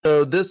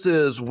this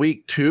is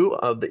week 2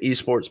 of the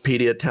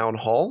Esportspedia Town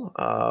Hall.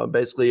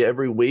 Basically,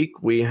 every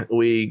week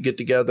we get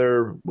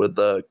together with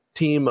a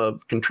team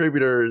of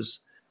contributors,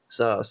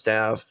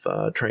 staff,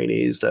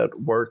 trainees that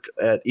work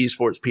at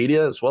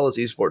Esportspedia as well as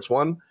Esports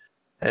One,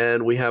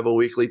 and we have a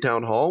weekly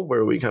town hall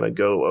where we kind of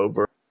go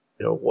over,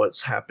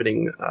 what's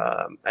happening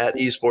at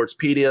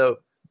Esportspedia,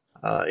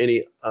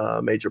 any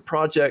major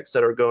projects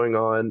that are going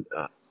on.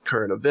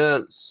 Current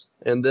events,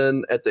 and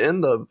then at the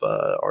end of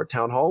our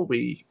town hall,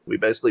 we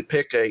basically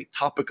pick a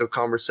topic of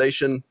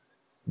conversation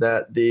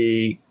that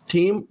the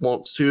team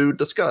wants to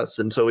discuss,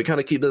 and so we kind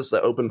of keep this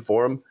an open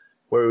forum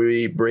where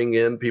we bring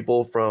in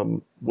people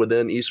from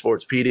within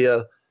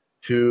Esportspedia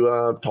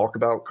to talk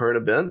about current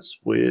events.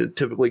 We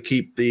typically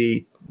keep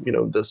this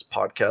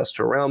podcast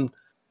to around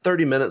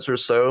 30 minutes or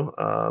so.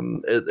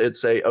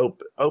 It's a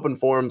open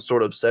forum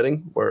sort of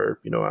setting where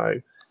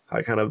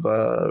I kind of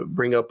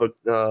bring up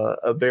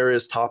a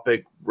various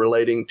topic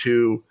relating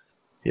to,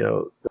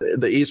 the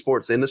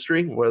esports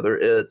industry, whether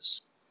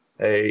it's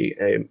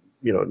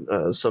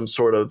some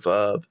sort of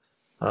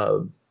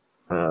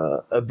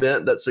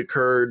event that's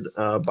occurred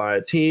by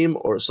a team,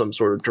 or some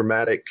sort of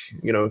dramatic,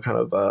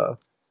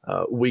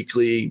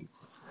 weekly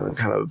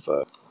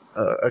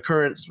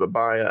occurrence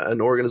by an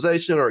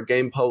organization or a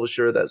game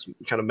publisher that's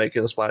kind of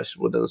making a splash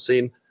within the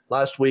scene.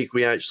 Last week,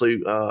 we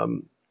actually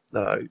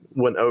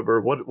went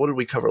over what did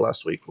we cover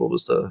last week? What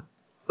was the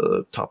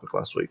topic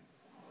last week?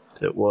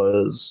 It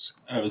was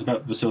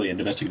about Vasily and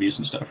domestic abuse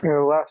and stuff. Yeah,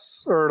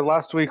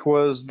 last week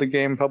was the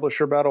game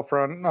publisher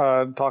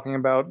Battlefront, talking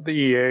about the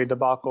EA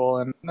debacle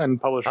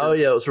and publisher. Oh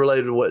yeah, it was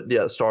related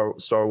to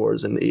Star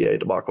Wars and the EA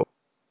debacle.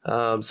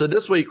 So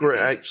this week we're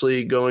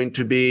actually going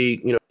to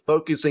be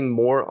focusing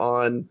more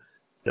on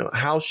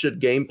how should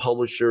game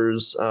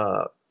publishers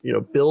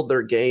build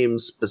their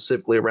games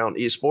specifically around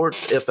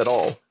esports, if at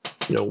all.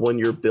 When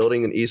you're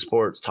building an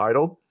esports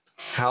title,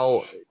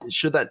 how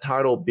should that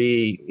title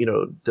be,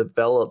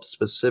 developed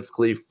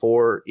specifically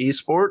for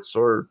esports,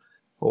 or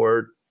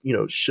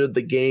should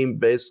the game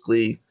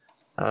basically,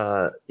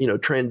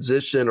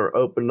 transition or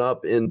open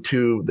up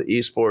into the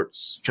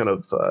esports kind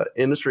of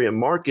industry and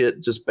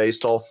market just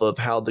based off of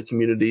how the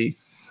community,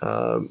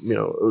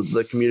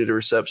 the community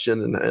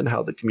reception and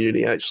how the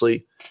community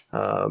actually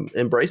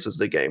embraces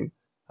the game.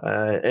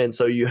 And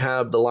so you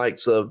have the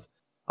likes of,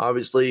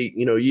 obviously,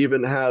 you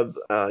even have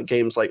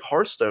games like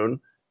Hearthstone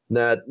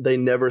that they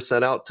never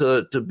set out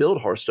to build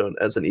Hearthstone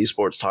as an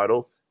esports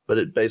title, but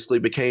it basically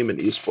became an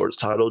esports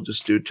title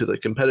just due to the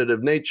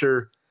competitive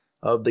nature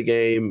of the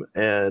game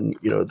and,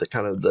 the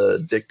kind of the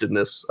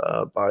addictiveness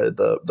by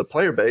the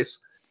player base.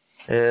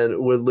 And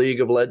with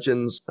League of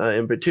Legends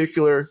in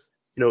particular,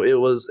 it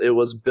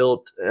was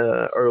built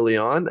early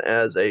on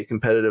as a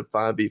competitive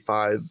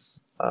 5v5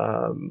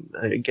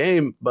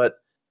 game, but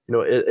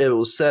it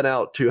was set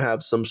out to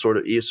have some sort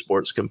of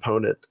esports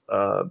component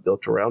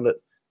built around it.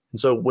 And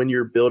so when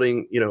you're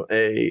building,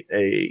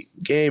 a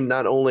game,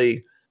 not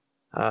only,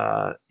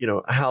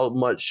 how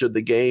much should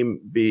the game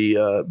be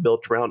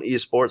built around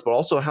esports, but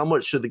also how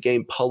much should the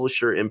game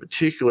publisher in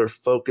particular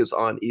focus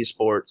on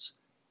esports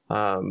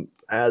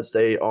as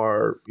they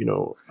are,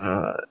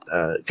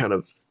 kind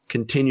of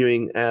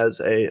continuing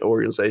as a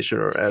organization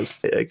or as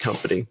a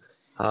company.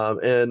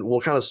 And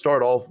we'll kind of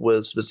start off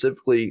with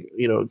specifically,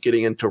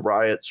 getting into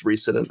Riot's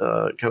recent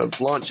kind of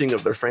launching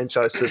of their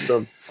franchise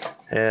system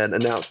and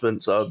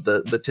announcements of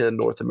the 10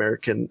 North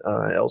American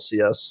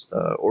LCS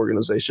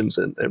organizations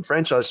and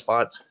franchise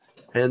spots.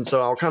 And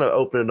so I'll kind of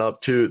open it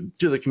up to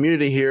the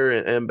community here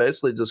and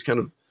basically just kind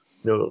of,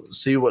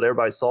 see what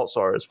everybody's thoughts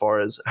are as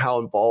far as how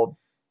involved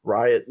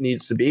Riot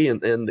needs to be in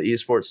the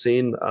esports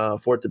scene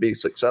for it to be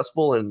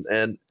successful,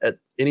 and at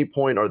any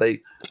point are they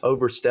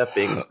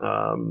overstepping?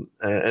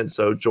 And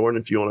so,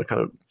 Jordan, if you want to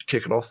kind of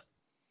kick it off.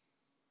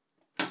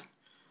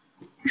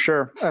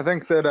 Sure. I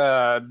think that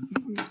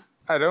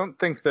I don't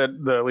think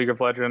that the League of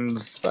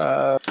Legends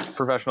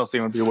professional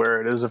scene would be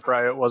where it is if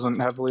Riot wasn't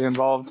heavily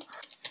involved.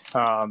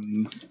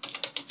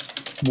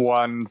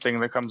 One thing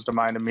that comes to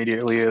mind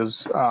immediately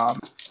is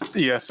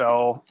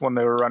ESL, when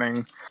they were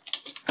running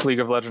League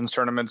of Legends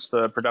tournaments,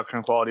 the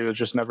production quality was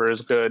just never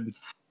as good.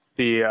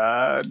 There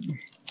are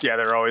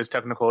always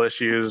technical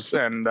issues,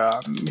 and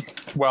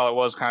while it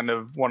was kind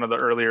of one of the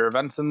earlier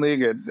events in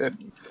League, it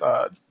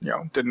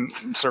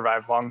didn't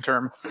survive long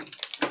term.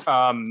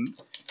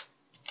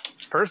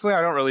 Personally,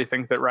 I don't really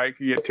think that Riot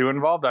could get too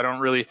involved. I don't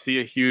really see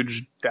a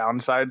huge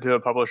downside to a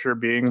publisher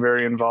being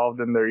very involved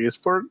in their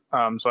esport.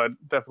 So I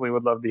definitely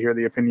would love to hear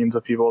the opinions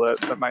of people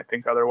that might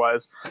think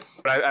otherwise.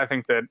 But I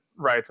think that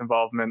Riot's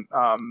involvement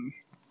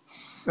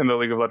in the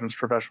League of Legends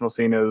professional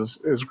scene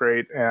is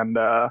great, and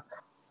I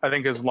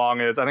think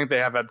I think they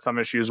have had some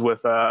issues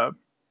with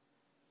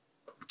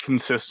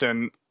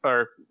consistent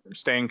or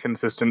staying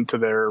consistent to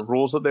their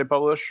rules that they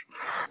publish.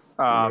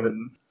 But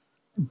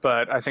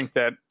I think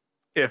that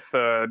if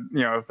a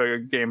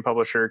game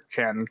publisher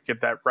can get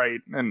that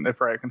right, and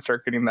if Riot can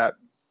start getting that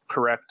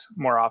correct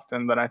more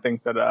often, then I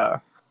think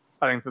that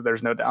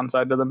there's no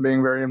downside to them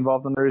being very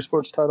involved in their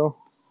esports title.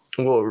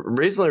 Well,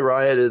 recently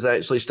Riot is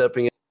actually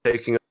stepping in,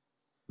 taking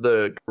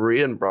the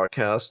Korean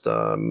broadcast,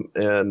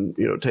 and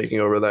taking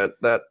over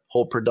that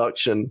whole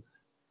production.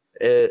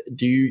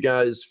 Do you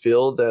guys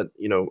feel that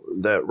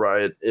that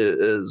Riot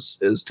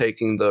is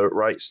taking the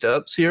right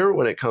steps here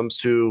when it comes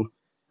to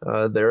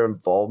their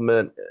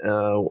involvement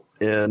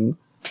in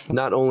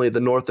not only the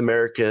North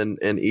American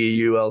and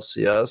EU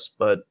LCS,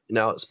 but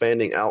now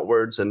expanding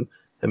outwards and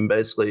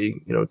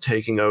basically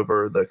taking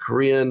over the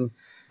Korean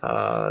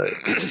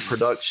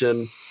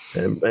production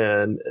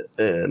and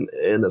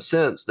in a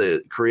sense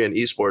the Korean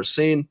esports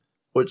scene,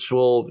 which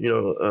will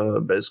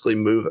basically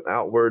move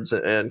outwards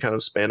and kind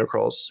of span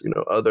across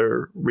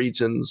other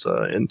regions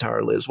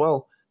entirely as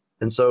well.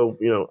 And so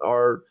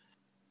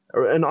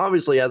and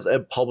obviously as a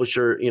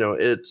publisher,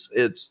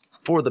 it's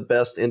for the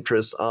best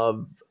interest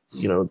of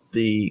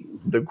the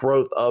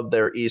growth of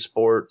their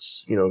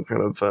esports,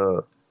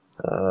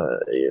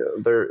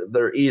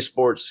 their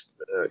esports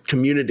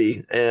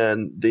community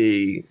and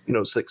the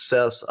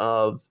success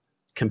of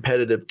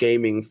competitive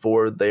gaming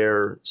for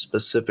their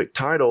specific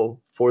title,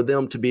 for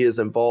them to be as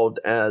involved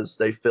as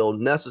they feel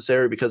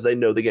necessary because they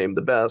know the game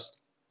the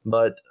best.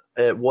 But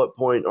at what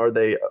point are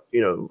they,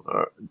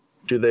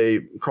 do they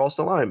cross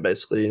the line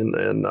basically? And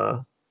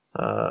I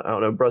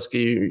don't know,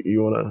 Brusky,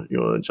 you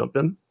wanna jump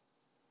in?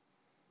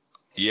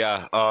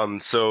 Yeah.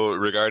 So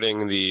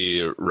regarding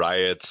the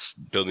Riots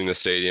building the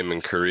stadium in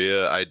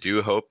Korea, I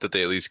do hope that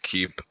they at least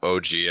keep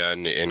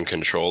OGN in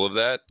control of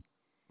that.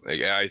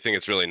 I think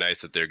it's really nice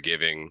that they're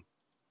giving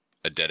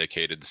a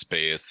dedicated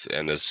space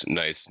and this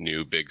nice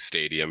new big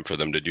stadium for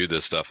them to do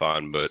this stuff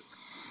on, but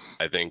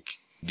I think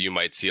you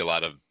might see a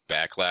lot of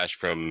backlash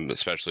from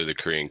especially the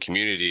Korean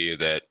community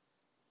that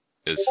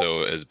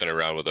has been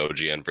around with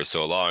OGN for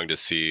so long, to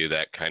see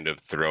that kind of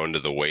thrown to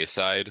the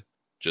wayside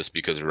just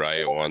because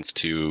Riot wants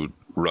to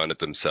run it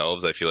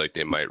themselves. I feel like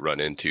they might run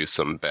into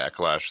some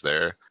backlash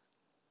there.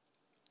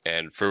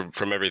 And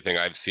from everything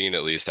I've seen,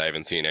 at least, I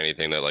haven't seen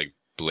anything that like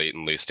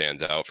blatantly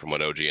stands out from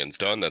what OGN's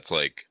done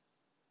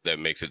that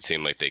makes it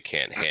seem like they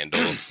can't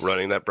handle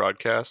running that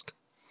broadcast.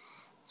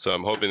 So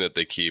I'm hoping that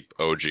they keep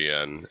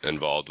OGN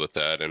involved with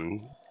that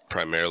and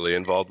primarily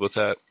involved with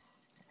that.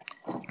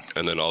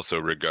 And then also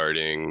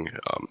regarding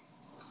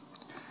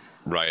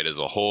Riot as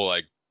a whole,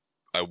 I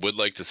would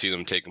like to see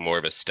them take more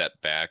of a step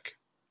back.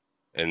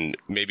 And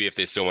maybe if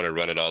they still want to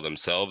run it all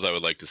themselves, I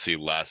would like to see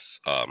less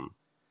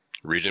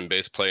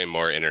region-based play and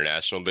more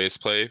international-based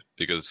play.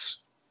 Because,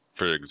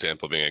 for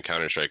example, being a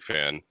Counter-Strike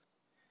fan,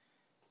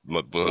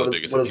 one of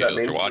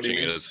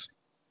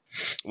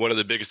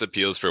the biggest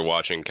appeals for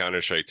watching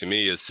Counter-Strike to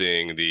me is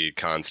seeing the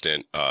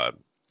constant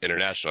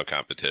international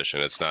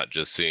competition. It's not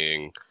just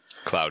seeing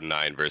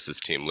Cloud9 versus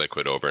Team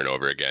Liquid over and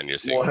over again. You're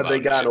seeing have they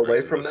gotten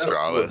away from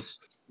that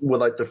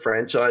with like the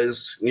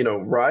franchise?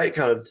 Riot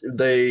kind of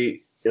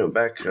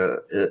back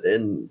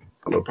in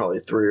probably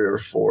 3 or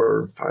 4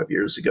 or 5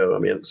 years ago. I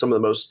mean, some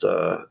of the most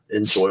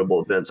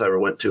enjoyable events I ever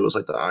went to was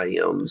like the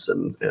IEMs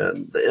and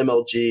the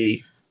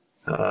MLG.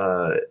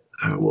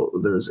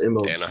 There's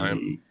MLG.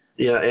 Anaheim.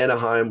 Yeah,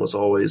 Anaheim was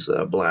always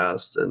a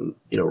blast, and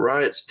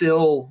Riot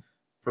still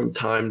from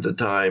time to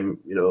time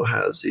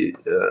has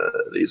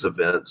these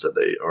events that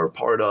they are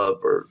part of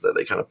or that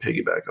they kind of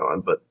piggyback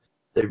on, but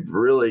they've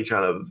really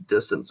kind of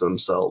distanced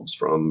themselves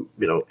from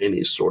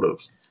any sort of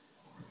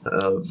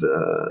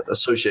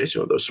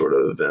association with those sort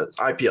of events.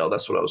 IPL,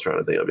 that's what I was trying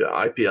to think of. Yeah,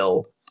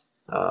 IPL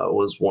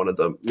was one of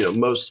the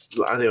most.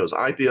 I think it was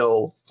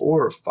IPL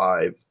 4 or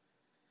 5.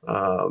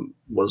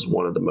 Was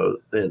one of the most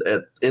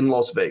in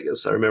Las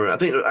Vegas. I remember. I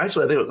think it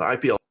was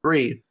IPL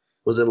 3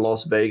 was in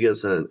Las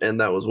Vegas,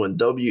 and that was when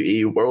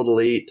WE World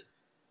Elite.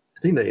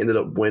 I think they ended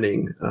up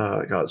winning.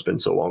 God, it's been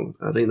so long.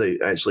 I think they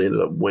actually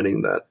ended up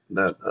winning that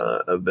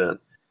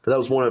event. But that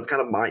was one of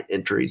kind of my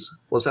entries.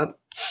 What's that?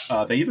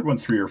 They either won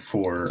 3 or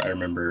 4. I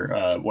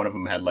remember one of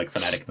them had like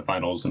Fnatic in the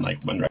finals and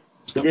like won.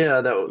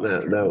 Yeah, that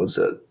was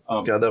it.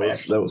 God, that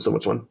was so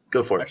much fun.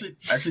 Go for it.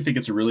 I actually think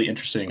it's a really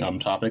interesting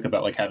topic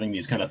about like having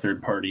these kind of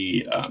third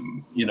party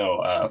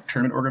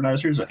tournament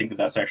organizers. I think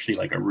that's actually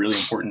like a really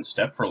important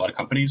step for a lot of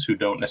companies who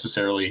don't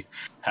necessarily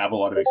have a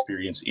lot of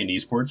experience in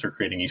esports or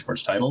creating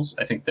esports titles.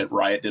 I think that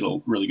Riot did a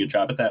really good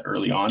job at that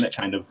early on, at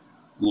kind of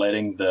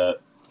letting the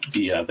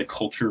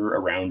culture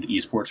around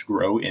esports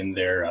grow in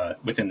their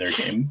within their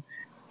game.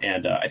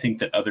 And I think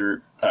that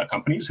other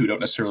companies who don't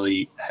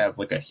necessarily have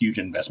like a huge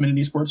investment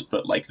in esports,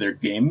 but like their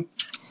game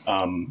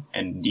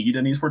and need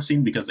an esports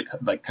scene because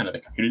the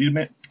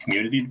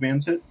community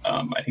demands it.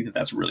 I think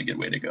that's a really good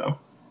way to go.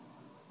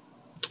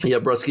 Yeah,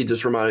 Brusky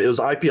just reminded me, it was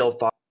IPL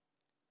 5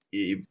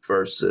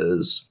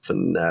 versus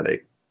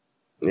Fnatic.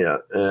 Yeah,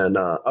 and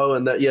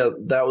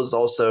that was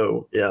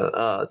also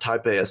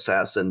Taipei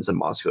Assassins and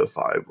Moscow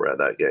 5 were at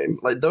that game.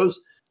 Like those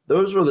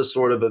were the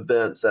sort of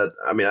events that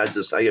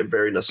I get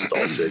very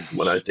nostalgic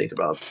when I think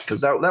about,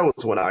 because that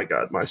was when I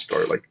got my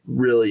start, like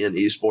really in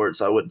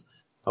esports. I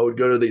would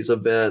go to these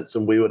events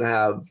and we would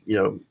have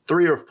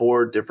 3 or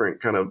 4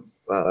 different kind of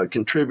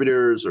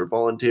contributors or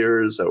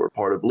volunteers that were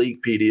part of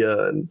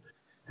Leaguepedia,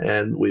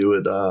 and we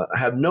would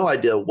have no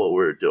idea what we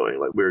were doing.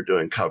 Like we were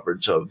doing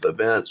coverage of the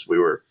events. We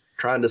were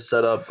trying to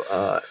set up,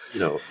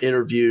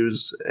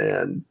 interviews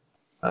and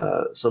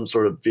some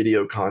sort of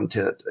video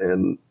content.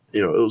 And,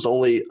 it was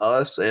only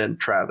us and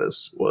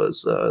Travis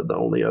was the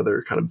only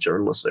other kind of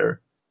journalist there.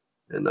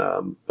 And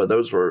but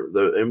those were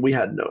and we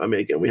had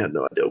we had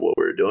no idea what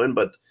we were doing,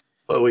 but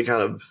we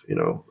kind of,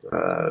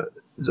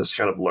 just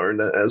kind of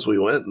learned as we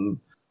went. And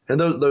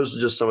those are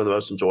just some of the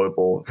most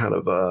enjoyable kind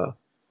of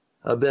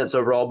events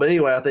overall. But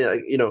anyway, I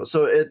think,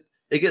 so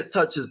it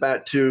touches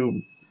back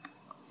to,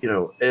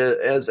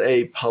 as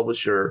a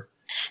publisher,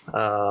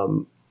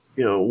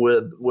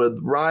 with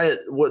Riot,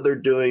 what they're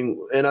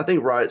doing, and I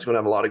think Riot's going to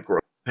have a lot of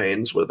growth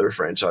pains with their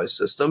franchise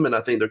system, and I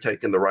think they're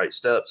taking the right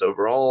steps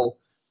overall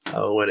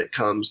when it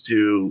comes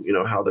to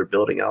how they're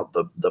building out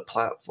the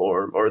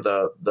platform or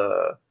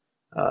the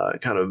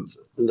kind of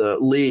the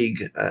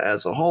league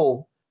as a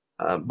whole.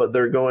 But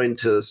they're going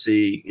to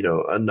see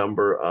a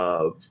number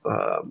of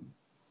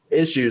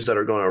issues that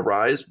are going to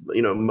arise.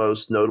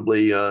 Most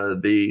notably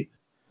the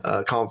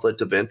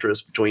conflict of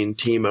interest between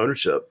team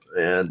ownership,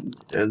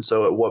 and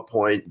so at what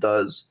point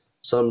does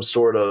some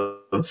sort of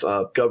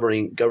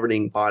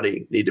governing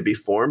body need to be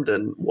formed,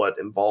 and what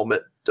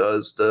involvement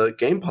does the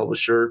game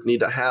publisher need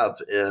to have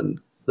in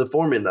the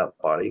forming that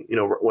body?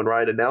 When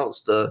Riot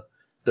announced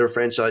their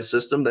franchise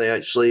system, they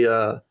actually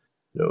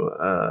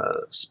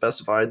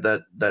specified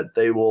that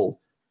they will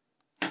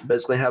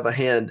basically have a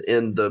hand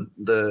in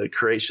the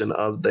creation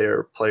of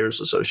their players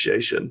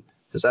association.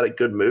 Is that a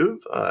good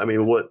move?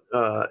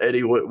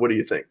 Eddie, what do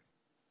you think?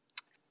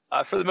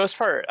 For the most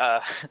part,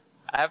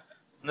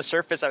 on the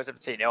surface, I was going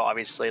to say no.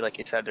 Obviously, like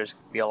you said, there's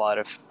going to be a lot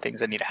of things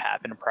that need to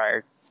happen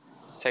prior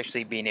to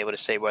actually being able to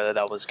say whether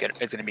that was good,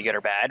 is going to be good or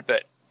bad.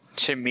 But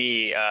to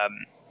me,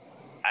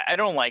 I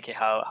don't like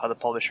how the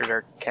publishers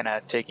are kind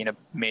of taking a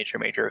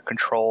major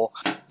control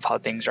of how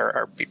things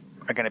are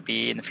going to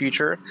be in the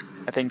future.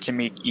 I think to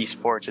me,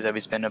 esports has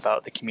always been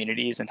about the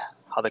communities and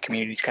how the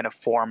communities kind of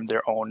form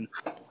their own,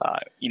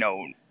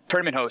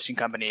 tournament hosting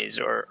companies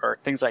or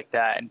things like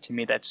that. And to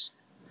me, that's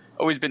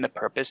always been the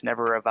purpose,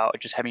 never about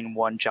just having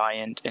one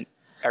giant in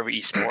every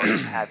esport and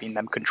having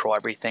them control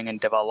everything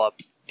and develop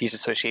these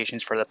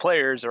associations for the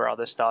players or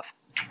other stuff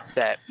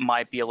that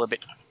might be a little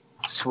bit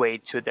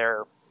swayed to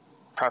their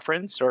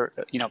preference or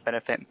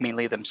benefit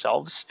mainly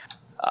themselves.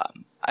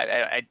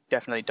 I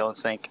definitely don't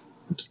think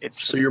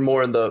it's. So you're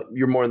more in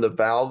the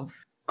Valve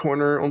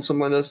corner on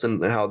something like this,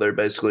 and how they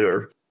basically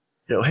are,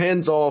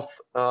 hands off.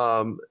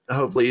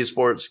 Hopefully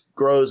esports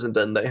grows, and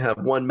then they have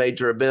one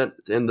major event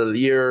at the end of the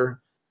year,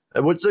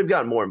 which they've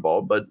gotten more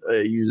involved. But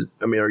are you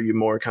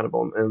more kind of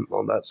on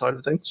that side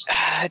of things?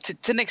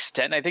 To an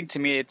extent, I think to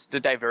me it's the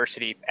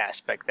diversity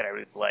aspect that I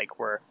would like,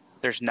 where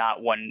there's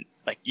not one,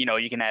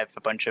 you can have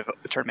a bunch of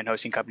tournament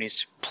hosting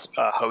companies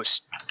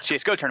host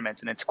CSGO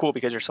tournaments, and it's cool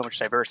because there's so much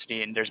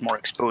diversity and there's more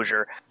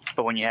exposure.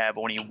 But when you have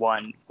only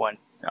one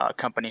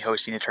company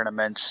hosting the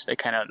tournaments, it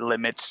kind of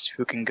limits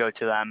who can go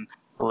to them,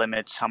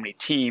 limits how many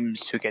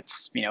teams, who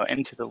gets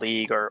into the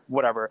league or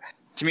whatever.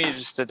 To me, it's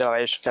just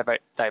the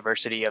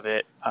diversity of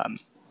it.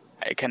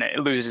 It kind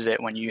of loses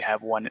it when you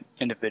have one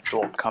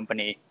individual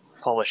company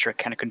publisher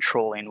kind of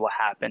controlling what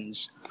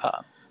happens.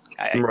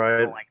 I don't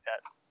like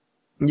that.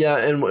 Yeah,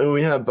 and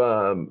we have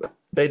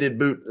Baited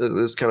Boot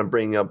is kind of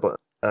bringing up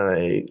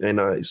a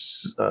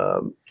nice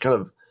kind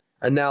of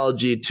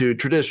analogy to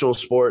traditional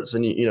sports,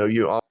 and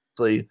you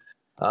obviously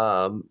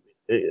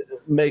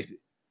make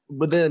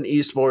within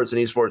esports and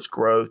esports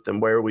growth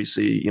and where we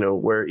see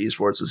where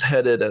esports is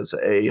headed as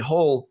a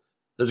whole.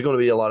 There's going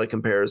to be a lot of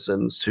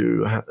comparisons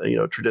to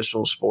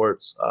traditional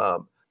sports.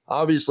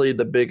 Obviously,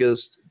 the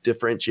biggest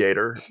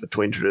differentiator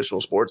between traditional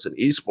sports and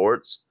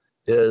esports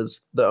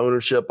is the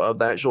ownership of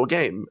the actual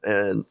game,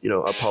 and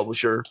a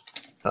publisher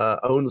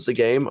owns the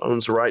game,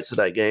 owns the rights to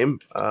that game,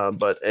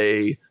 but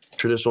a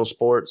traditional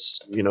sports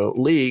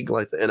league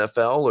like the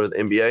NFL or the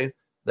NBA,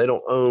 they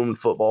don't own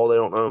football, they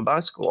don't own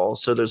basketball.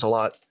 So there's a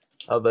lot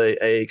of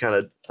a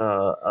kind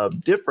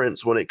of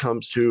difference when it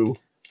comes to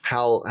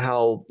how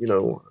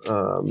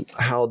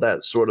that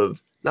sort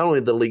of, not only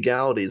the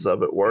legalities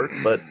of it work,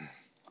 but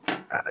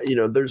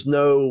there's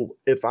no,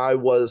 if I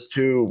was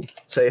to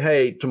say,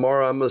 hey,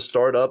 tomorrow I'm going to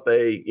start up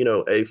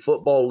a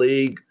football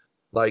league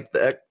like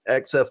the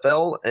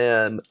XFL,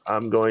 and I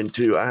have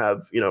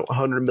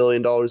 $100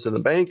 million in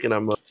the bank, and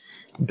I'm going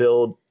to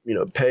build,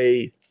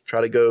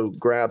 try to go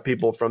grab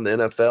people from the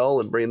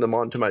NFL and bring them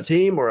onto my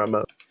team, or I'm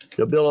going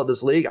to build up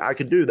this league. I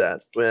could do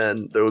that,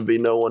 and there would be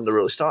no one to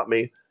really stop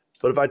me.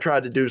 But if I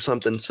tried to do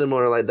something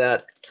similar like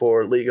that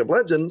for League of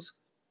Legends,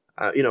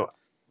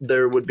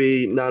 there would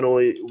be, not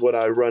only would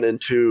I run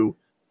into,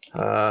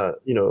 a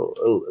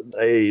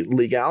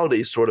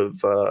legality sort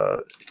of,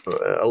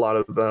 a lot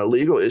of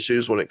legal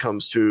issues when it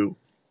comes to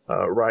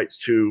rights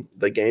to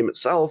the game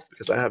itself,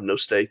 because I have no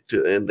stake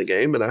in the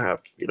game, and I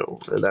have,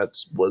 and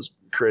that was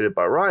created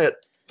by Riot,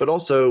 but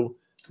also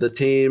the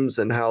teams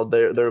and how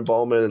their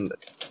involvement,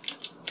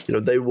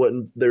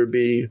 and there'd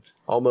be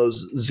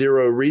almost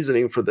zero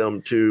reasoning for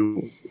them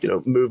to,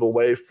 move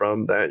away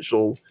from the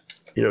actual,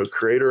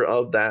 creator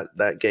of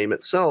that game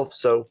itself.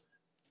 So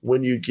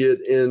when you get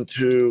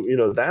into,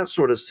 that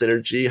sort of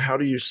synergy, how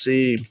do you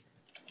see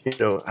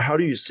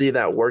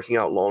that working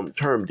out long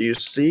term? Do you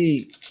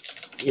see,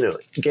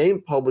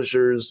 game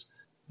publishers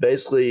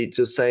basically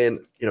just saying,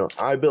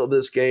 I built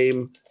this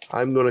game,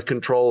 I'm going to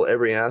control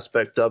every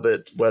aspect of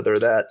it, whether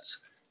that's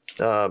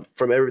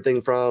from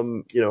everything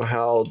from,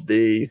 how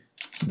the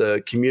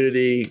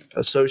community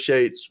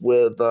associates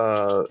with,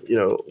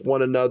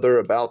 one another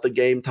about the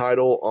game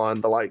title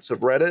on the likes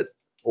of Reddit,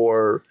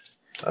 or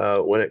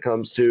when it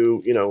comes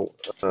to,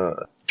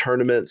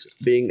 tournaments,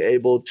 being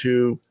able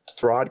to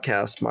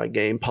broadcast my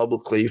game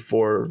publicly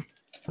for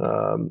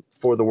the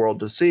world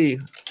to see,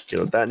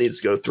 that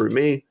needs to go through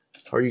me.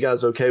 Are you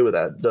guys okay with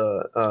that?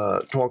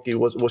 Twonky,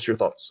 what's your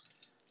thoughts?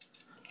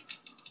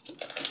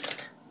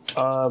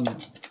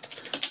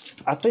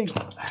 I think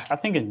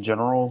in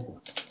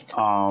general,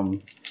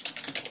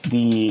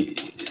 the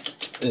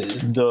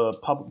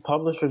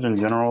publishers in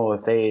general,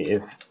 if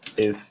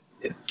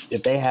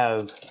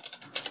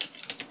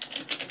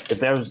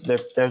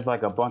there's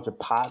like a bunch of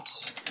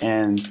pots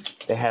and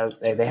they have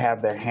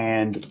their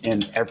hand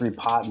in every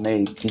pot and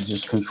they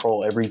just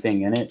control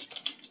everything in it,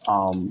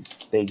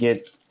 they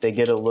get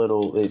a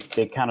little,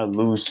 they kind of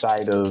lose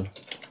sight of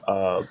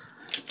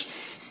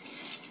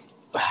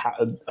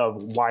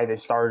why they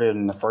started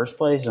in the first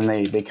place, and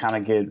they kind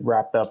of get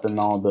wrapped up in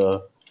all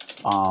the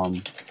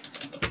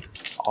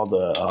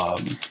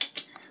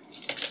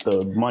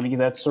money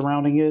that's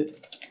surrounding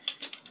it.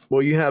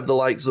 Well, you have the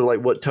likes of like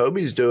what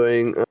Toby's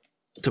doing,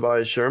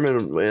 Tobias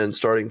Sherman, and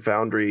starting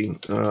Foundry,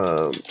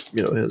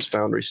 his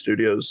Foundry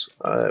Studios,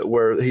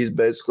 where he's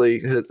basically,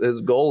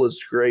 his goal is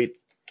to create,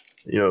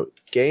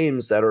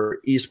 games that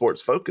are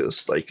esports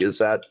focused. Like, is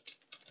that,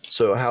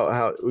 so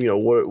how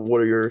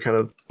what are your kind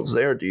of thoughts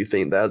there? Do you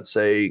think that's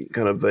a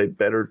kind of a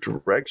better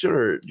direction,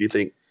 or do you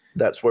think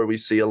that's where we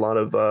see a lot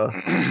of a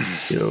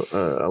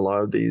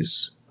lot of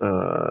these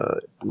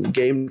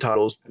game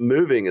titles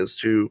moving, is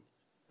to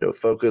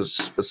focus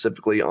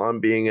specifically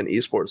on being an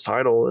esports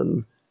title,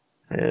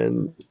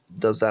 and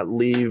does that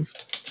leave,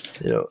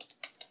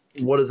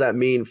 what does that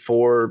mean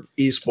for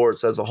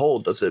esports as a whole?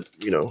 Does it,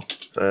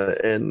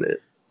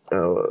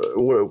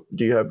 what,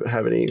 do you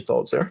have any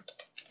thoughts there?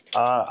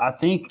 I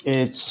think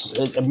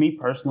me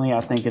personally,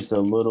 I think it's a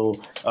little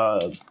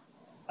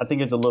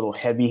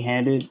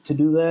heavy-handed to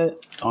do that.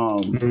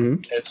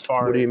 As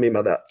far what do you mean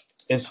by that?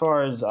 As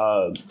far as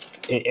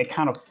it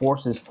kind of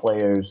forces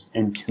players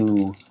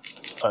into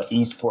an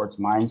esports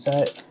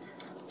mindset,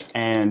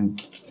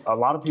 and a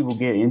lot of people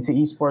get into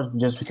esports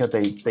just because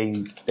they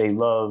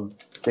love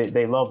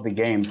the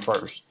game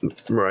first,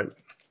 right?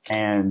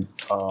 And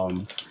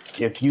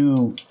if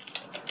you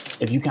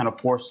kind of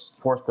force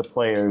the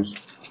players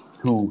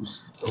who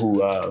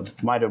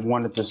might have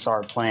wanted to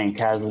start playing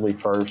casually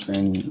first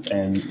and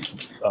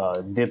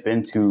dip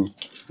into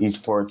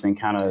esports and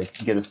kind of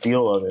get a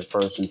feel of it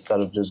first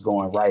instead of just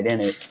going right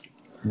in it,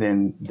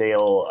 then there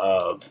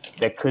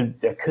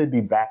could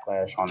be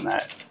backlash on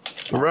that.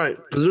 Right,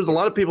 because there's a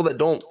lot of people that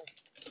don't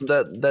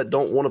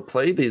want to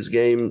play these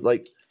games.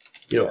 Like,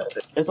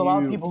 there's a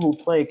lot of people who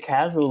play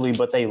casually,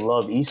 but they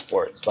love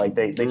esports. Like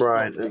they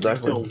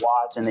still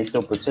watch and they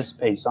still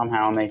participate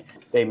somehow, and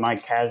they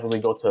might casually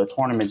go to a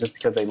tournament just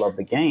because they love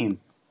the game.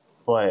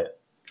 But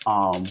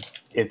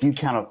if you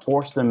kind of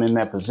force them in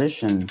that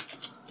position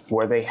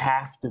where they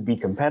have to be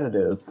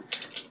competitive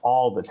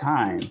all the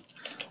time,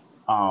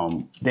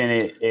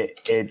 then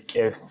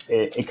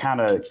it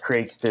kind of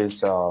creates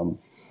this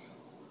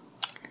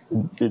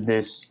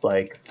this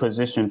like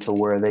position to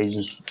where they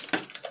just.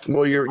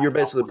 Well, you're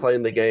basically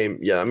playing the game.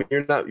 Yeah, I mean,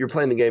 you're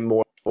playing the game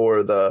more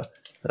for the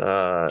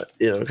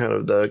kind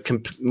of the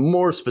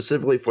more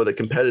specifically for the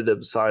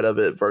competitive side of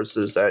it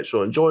versus the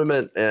actual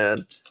enjoyment.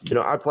 And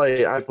I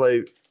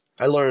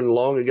learned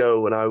long ago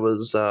when I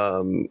was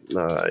when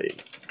I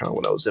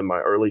was in my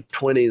early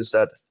 20s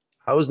that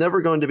I was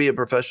never going to be a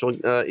professional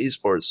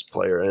esports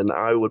player, and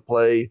I would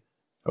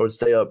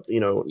stay up,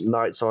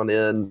 nights on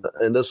end.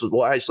 And this was,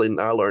 well, actually,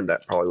 I learned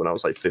that probably when I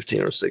was like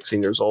 15 or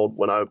 16 years old,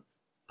 when I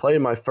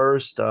played my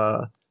first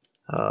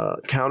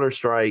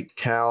Counter-Strike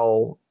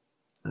Cal.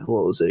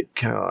 What was it?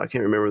 Cal? I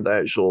can't remember the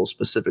actual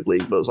specific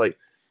league, but it was like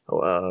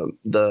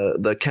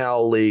the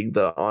Cal League,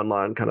 the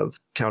online kind of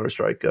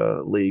Counter-Strike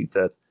league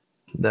that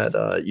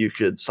you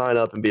could sign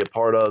up and be a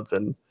part of,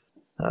 and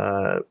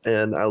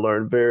I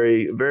learned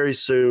very, very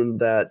soon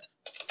that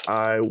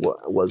I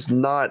was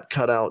not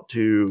cut out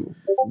to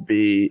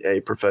be a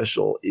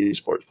professional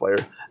esports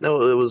player.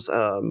 No, it was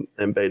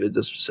and Beta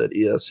just said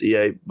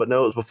ESEA, but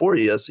no, it was before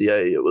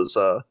ESEA. It was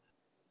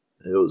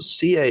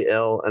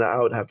CAL, and I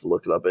would have to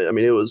look it up. I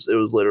mean, it was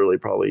literally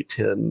probably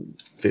 10,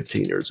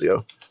 15 years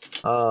ago.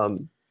 All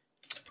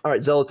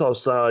right,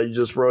 Zelatos, you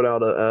just wrote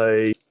out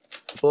a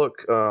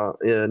book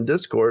in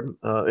Discord,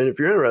 and if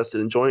you're interested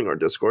in joining our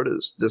Discord,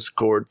 it's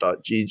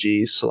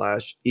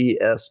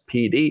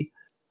discord.gg/ESPD,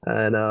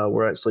 and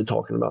we're actually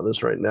talking about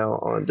this right now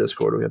on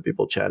Discord. We have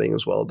people chatting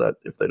as well that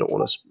if they don't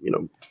want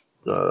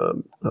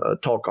to,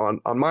 talk on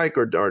mic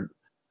or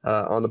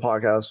on the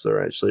podcast,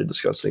 they're actually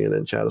discussing it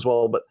in chat as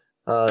well. But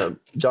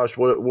Josh,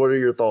 what are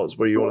your thoughts?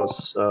 What do you want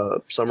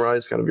to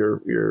summarize kind of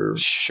your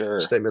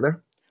statement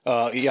there?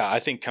 Yeah,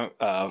 I think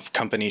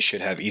companies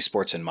should have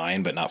esports in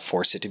mind, but not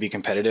force it to be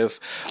competitive.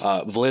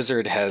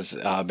 Blizzard has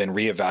been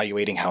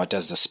reevaluating how it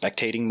does the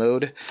spectating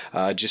mode,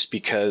 just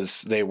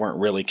because they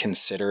weren't really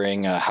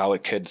considering how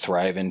it could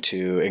thrive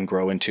into and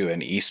grow into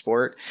an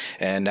esport,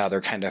 and now they're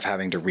kind of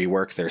having to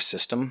rework their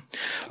system.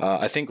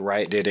 I think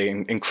Riot did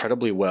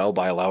incredibly well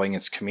by allowing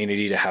its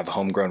community to have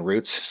homegrown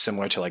roots,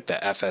 similar to like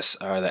the FS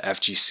or the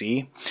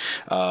FGC.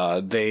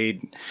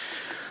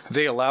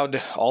 They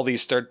allowed all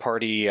these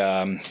third-party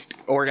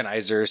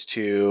organizers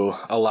to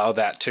allow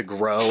that to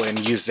grow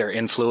and use their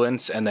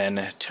influence, and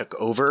then took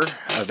over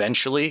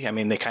eventually. I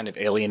mean, they kind of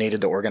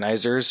alienated the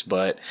organizers,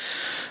 but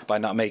by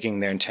not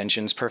making their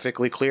intentions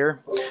perfectly clear.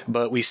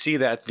 But we see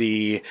that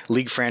the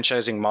league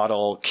franchising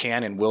model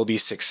can and will be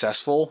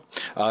successful.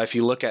 If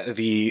you look at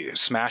the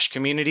Smash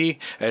community,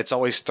 it's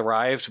always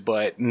thrived,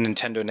 but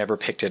Nintendo never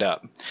picked it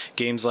up.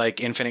 Games like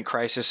Infinite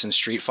Crisis and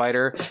Street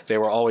Fighter, they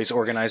were always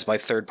organized by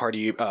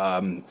third-party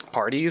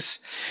parties,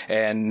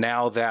 and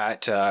now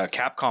that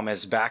Capcom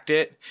has backed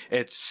it,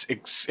 it's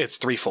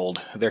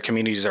threefold. Their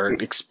communities are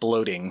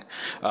exploding.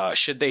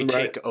 Should they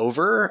take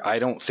over? I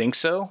don't think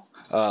so.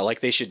 Like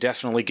they should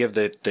definitely give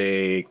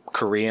the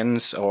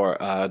Koreans or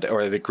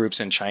the groups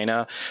in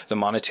China the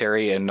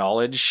monetary and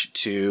knowledge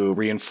to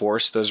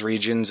reinforce those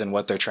regions and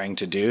what they're trying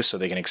to do so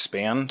they can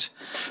expand.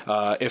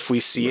 If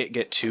we see it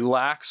get too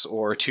lax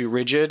or too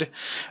rigid,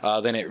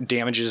 then it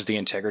damages the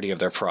integrity of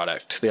their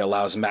product. It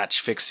allows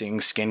match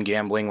fixing, skin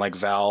gambling like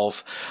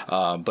Valve.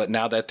 But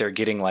now that they're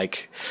getting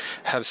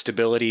have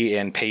stability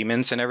in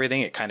payments and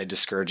everything, it kind of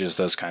discourages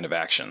those kind of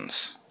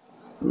actions.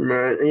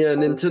 Right. Yeah,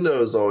 Nintendo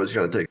has always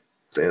kind of taken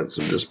stance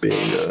of just being,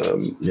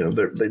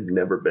 they've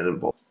never been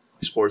involved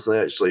in sports, and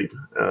they actually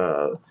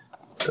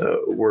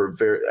were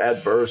very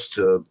adverse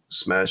to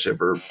Smash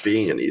ever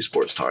being an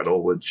esports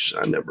title, which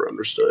I never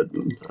understood.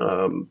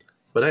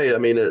 But hey, I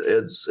mean,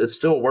 it's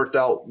still worked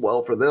out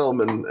well for them,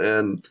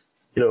 and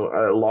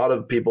a lot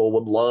of people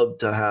would love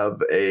to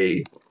have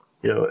a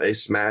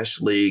Smash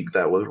league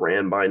that was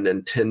ran by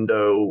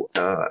Nintendo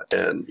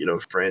and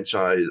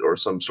franchise or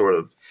some sort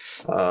of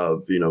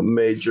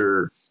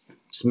major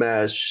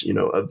Smash,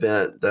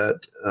 event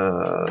that,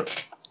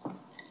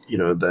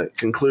 that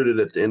concluded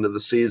at the end of the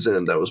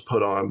season that was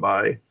put on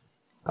by,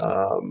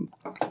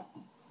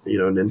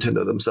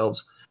 Nintendo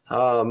themselves.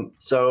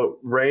 So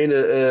Rain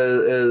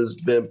has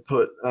been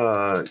put,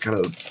 kind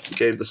of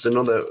gave the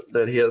signal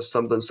that he has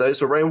something to say.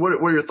 So Rain, what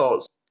are your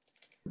thoughts?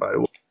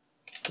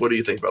 What do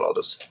you think about all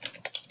this?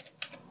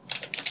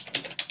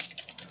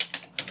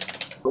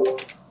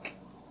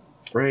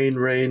 Rain.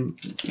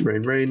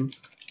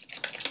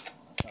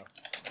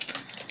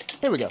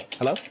 Here we go.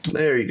 Hello?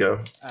 There you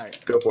go. All right.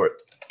 Go for it.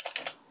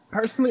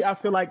 Personally, I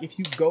feel like if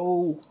you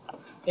go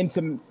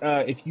into,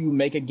 if you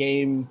make a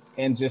game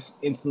and just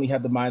instantly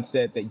have the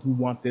mindset that you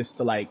want this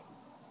to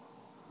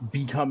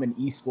become an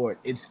esport,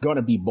 it's going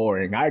to be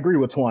boring. I agree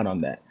with Twan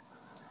on that.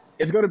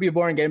 It's going to be a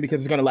boring game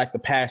because it's going to lack the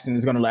passion.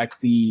 It's going to lack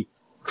the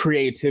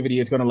creativity.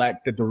 It's going to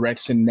lack the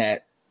direction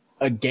that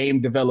a game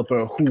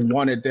developer who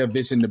wanted their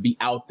vision to be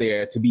out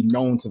there, to be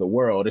known to the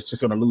world, it's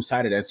just going to lose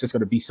sight of that. It's just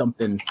going to be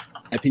something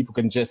that people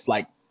can just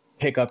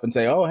pick up and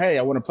say, oh, hey,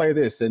 I want to play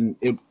this. And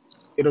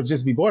it'll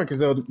just be boring because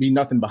there'll be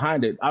nothing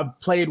behind it. I've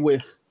played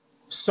with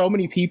so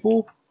many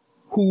people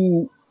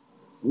who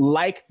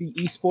like the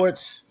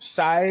esports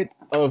side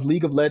of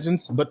League of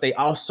Legends, but they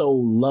also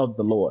love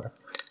the lore.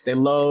 They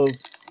love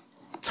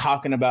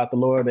talking about the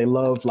lore. They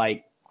love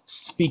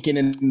speaking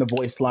in the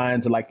voice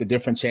lines of the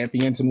different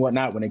champions and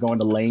whatnot when they go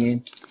into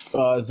lane.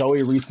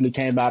 Zoe recently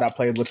came out. I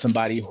played with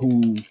somebody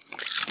who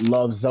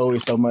loves Zoe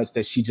so much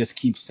that she just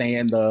keeps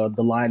saying the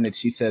line that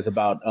she says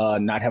about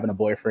not having a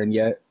boyfriend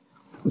yet.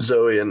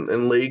 Zoe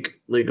in League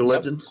of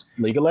Legends?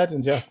 League of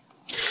Legends, yeah.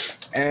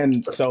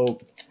 And so,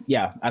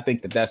 yeah, I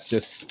think that's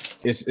just,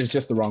 it's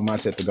just the wrong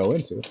mindset to go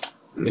into.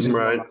 It's just the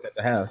wrong mindset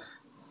to have.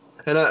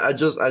 And I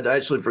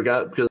actually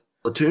forgot because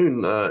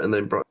Splatoon, and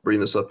then bring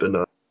this up in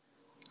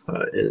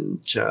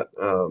chat,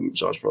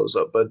 Josh brought this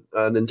up, but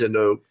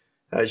Nintendo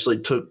actually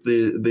took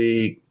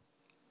the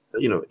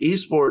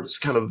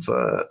esports kind of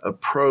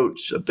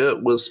approach a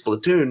bit with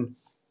Splatoon,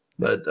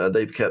 but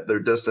they've kept their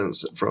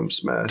distance from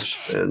Smash,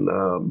 and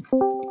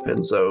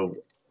so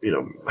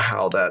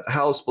how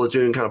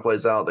Splatoon kind of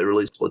plays out. They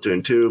released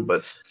Splatoon 2,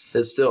 but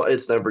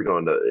it's never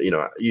going to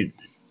you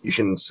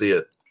can see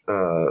it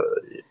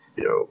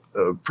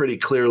pretty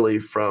clearly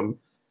from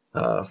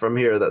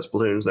here that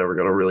Splatoon's never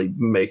going to really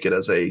make it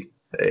as a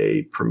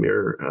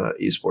premier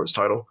esports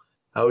title.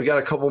 We got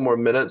a couple more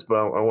minutes, but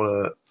I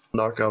want to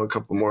knock out a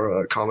couple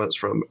more comments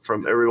from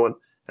everyone,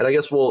 and I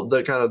guess to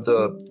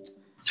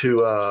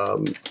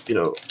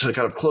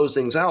kind of close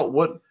things out.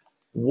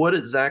 What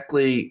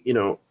exactly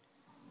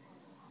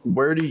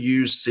where do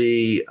you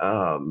see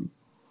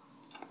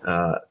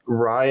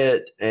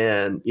Riot,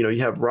 and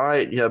you have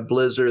Riot, you have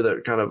Blizzard that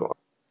are kind of on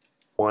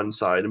one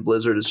side, and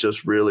Blizzard has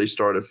just really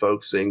started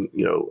focusing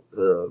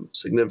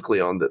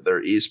significantly on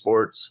their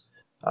esports.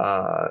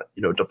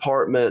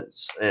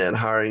 departments and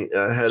hiring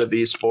a head of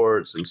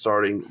esports and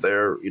starting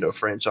their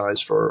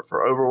franchise for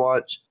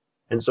Overwatch.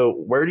 And so,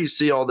 where do you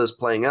see all this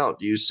playing out?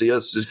 Do you see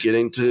us just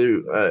getting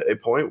to a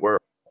point where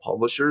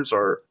publishers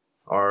are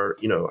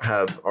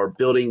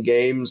building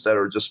games that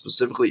are just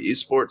specifically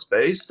esports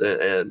based,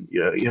 and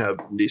you have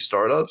these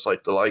startups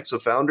like the likes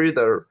of Foundry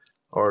that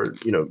are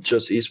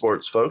just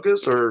esports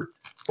focused, or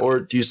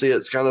do you see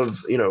it's kind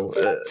of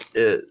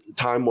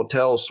time will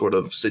tell sort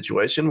of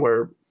situation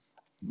where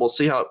we'll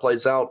see how it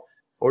plays out,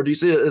 or do you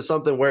see it as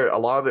something where a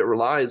lot of it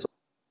relies on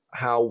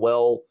how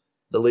well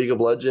the League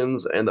of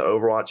Legends and the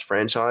Overwatch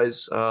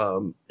franchise,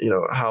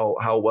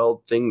 how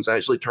well things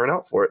actually turn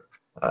out for it?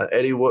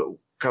 Eddie, what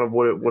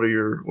are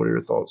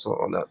your thoughts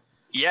on that?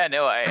 Yeah,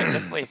 no, I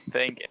definitely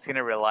think it's going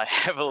to rely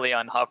heavily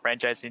on how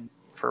franchising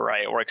for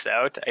Riot works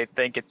out. I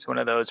think it's one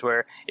of those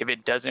where if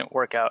it doesn't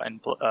work out and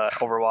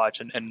Overwatch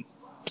and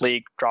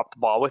League drop the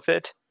ball with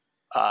it,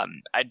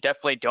 I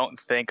definitely don't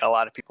think a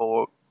lot of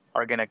people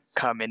are going to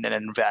come in and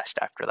invest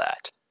after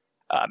that.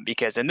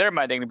 Because in their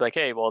mind, they're going to be like,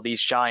 hey, well,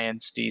 these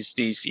giants, these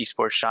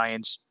esports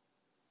giants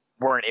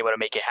weren't able to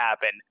make it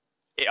happen.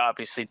 It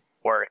obviously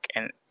didn't work.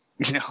 And,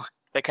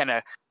 that kind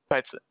of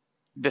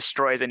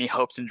destroys any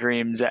hopes and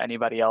dreams that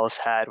anybody else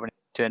had when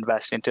to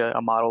invest into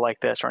a model like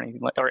this or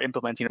anything or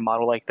implementing a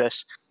model like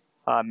this.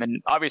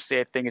 And obviously,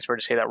 I think it's fair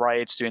to say that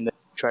Riot's doing to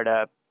try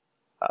to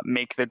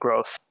make the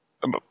growth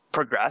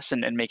progress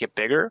and make it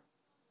bigger.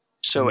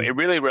 So it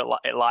really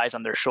it lies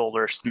on their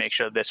shoulders to make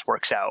sure this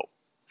works out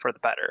for the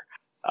better.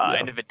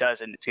 And if it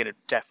doesn't, it's going to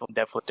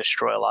definitely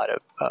destroy a lot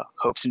of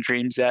hopes and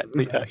dreams that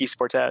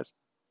esports has.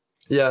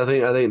 Yeah, I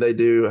think they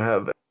do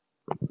have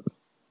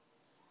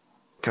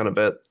kind of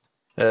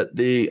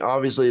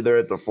obviously they're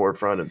at the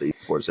forefront of the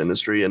esports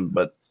industry,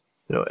 but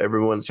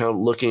everyone's kind of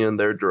looking in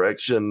their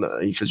direction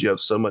because you have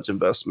so much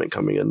investment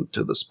coming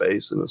into the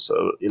space, and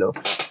so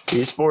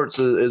esports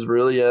is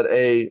really at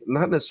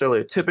not necessarily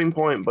a tipping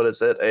point, but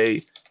it's at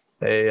a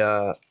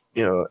kind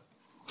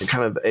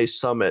of a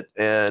summit,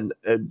 and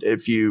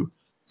if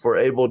we're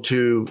able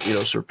to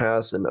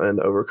surpass and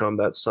overcome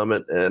that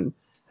summit and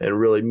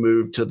really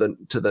move to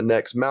the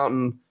next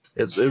mountain,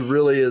 it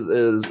really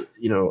is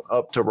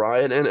up to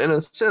Riot and in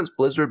a sense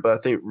Blizzard, but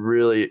I think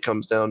really it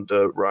comes down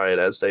to Riot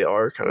as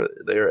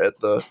they're at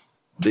the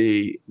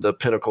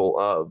pinnacle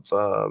of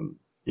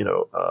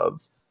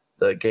of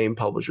the game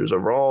publishers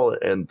overall,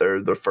 and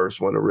they're the first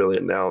one to really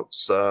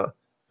announce a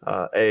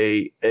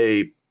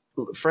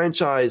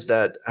franchise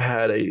that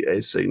had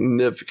a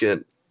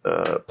significant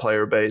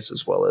player base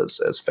as well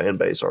as fan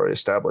base already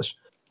established.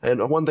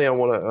 And one thing I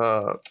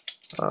want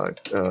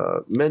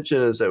to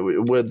mention is that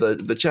with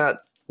the chat,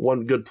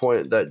 one good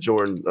point that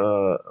Jordan,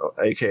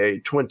 aka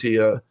 20,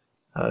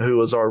 who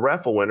was our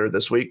raffle winner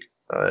this week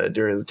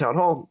during the town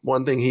hall,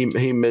 one thing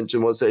he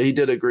mentioned was that he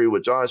did agree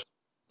with Josh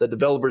that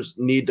developers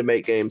need to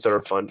make games that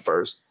are fun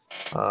first,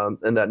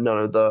 and that none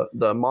of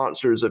the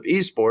monsters of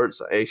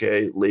esports,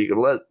 aka League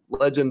of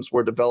Legends,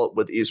 were developed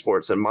with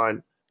esports in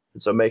mind.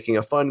 And so making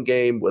a fun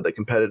game with a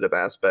competitive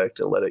aspect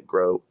and let it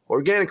grow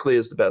organically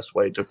is the best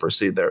way to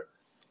proceed there.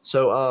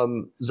 So,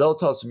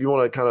 Zeltos, if you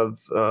want to kind of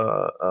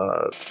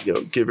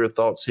give your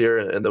thoughts here,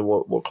 and then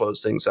we'll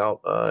close things out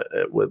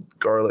with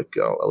Garlic.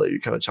 I'll let you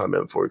kind of chime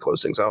in before we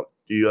close things out.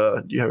 Do you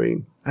have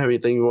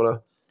anything you want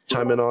to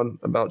chime in on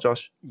about,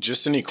 Josh?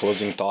 Just any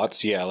closing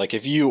thoughts? Yeah, like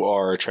if you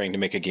are trying to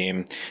make a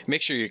game,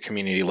 make sure your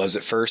community loves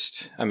it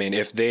first. I mean,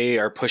 if they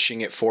are pushing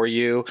it for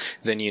you,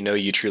 then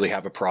you truly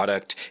have a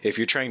product. If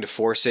you're trying to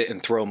force it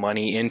and throw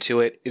money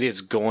into it, it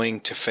is going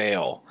to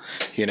fail.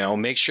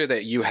 Make sure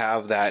that you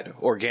have that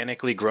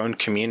organically grown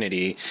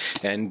community,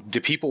 and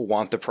do people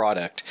want the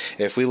product?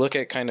 If we look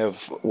at kind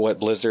of what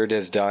Blizzard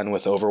has done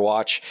with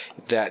Overwatch,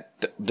 that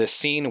the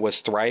scene was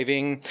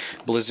thriving.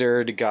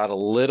 Blizzard got a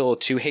little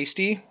too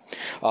hasty.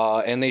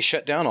 And they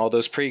shut down all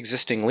those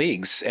pre-existing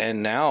leagues,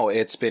 and now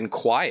it's been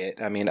quiet.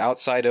 I mean,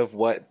 outside of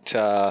what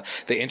the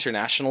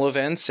international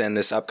events and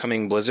this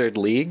upcoming Blizzard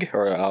League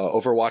or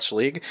Overwatch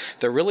League,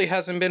 there really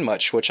hasn't been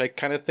much, which I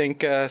kind of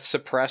think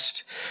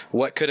suppressed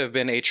what could have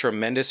been a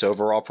tremendous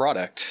overall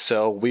product.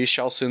 So we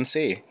shall soon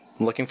see.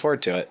 I'm looking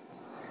forward to it.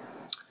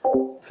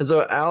 And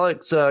so,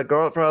 Alex,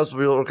 Garlic Fries,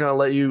 we'll kind of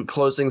let you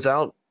close things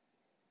out.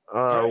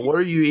 What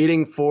are you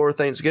eating for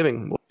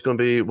Thanksgiving?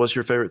 What's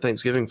your favorite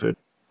Thanksgiving food?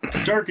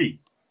 Turkey.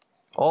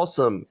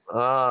 Awesome.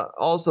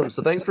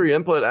 So thanks for your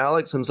input,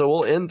 Alex. And so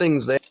we'll end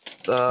things there.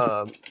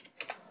 No,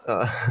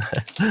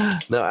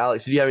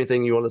 Alex, do you have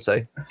anything you want to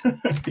say?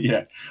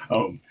 Yeah.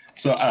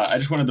 So I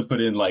just wanted to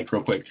put in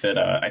real quick that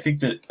I think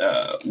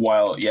that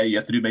while you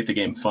have to make the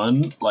game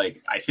fun,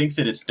 I think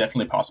that it's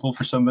definitely possible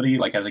for somebody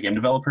as a game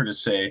developer to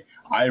say,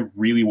 I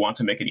really want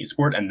to make an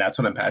esport, and that's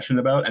what I'm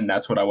passionate about, and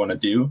that's what I want to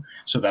do.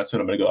 So that's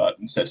what I'm going to go out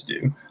and set to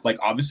do.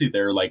 Obviously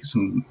there are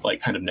some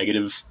kind of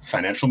negative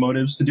financial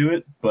motives to do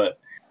it, but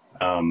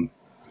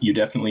you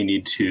definitely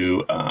need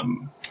to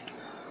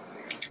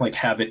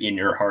have it in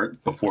your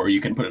heart before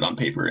you can put it on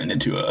paper and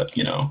into a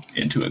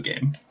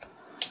game.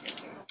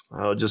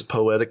 Just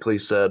poetically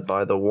said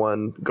by the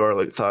one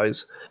Garlic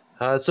Thighs.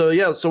 So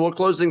we'll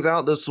close things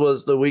out. This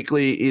was the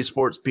weekly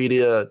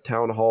Esportspedia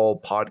Town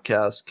Hall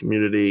podcast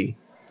community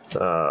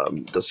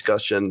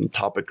discussion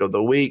topic of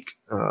the week,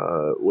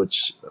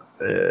 which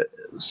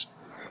is,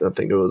 I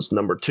think it was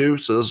number 2.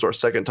 So this is our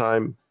second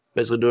time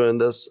basically doing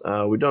this.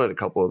 We've done it a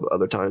couple of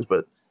other times,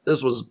 but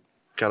this was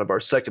kind of our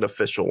second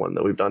official one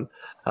that we've done.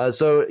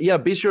 So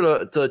be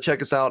sure to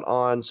check us out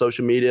on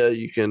social media.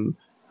 You can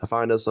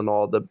find us on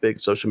all the big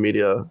social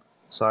media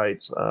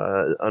sites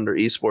under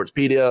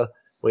Esportspedia.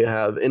 We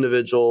have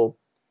individual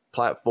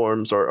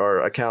platforms or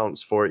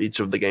accounts for each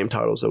of the game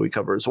titles that we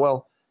cover as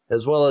well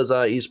as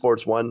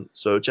Esports One.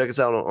 So check us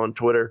out on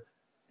Twitter.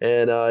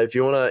 And if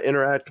you want to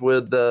interact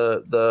with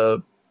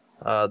the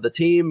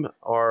team,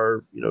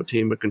 our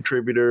team of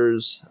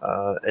contributors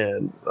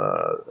and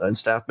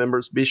staff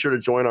members, be sure to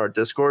join our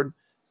Discord.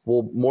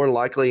 We'll more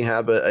likely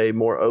have a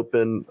more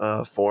open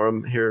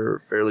forum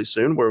here fairly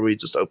soon, where we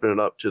just open it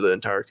up to the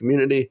entire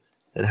community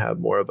and have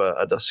more of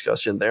a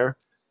discussion there.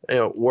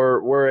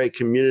 We're a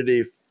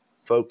community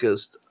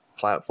focused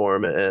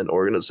platform and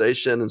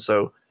organization, and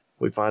so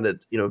we find it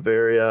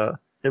very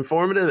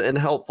informative and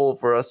helpful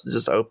for us to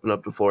just open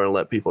up the floor and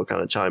let people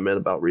kind of chime in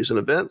about recent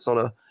events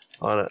on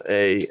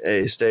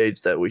a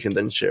stage that we can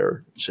then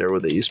share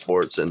with the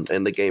esports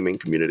and the gaming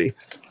community.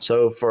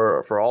 So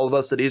for all of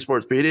us at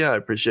Esportspedia, I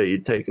appreciate you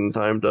taking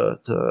time to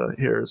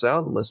hear us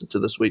out and listen to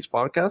this week's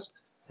podcast.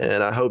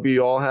 And I hope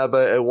you all have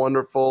a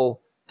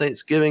wonderful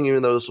Thanksgiving,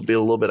 even though this will be a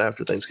little bit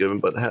after Thanksgiving,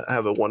 but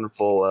have a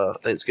wonderful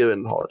Thanksgiving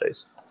and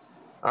holidays.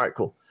 All right,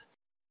 cool.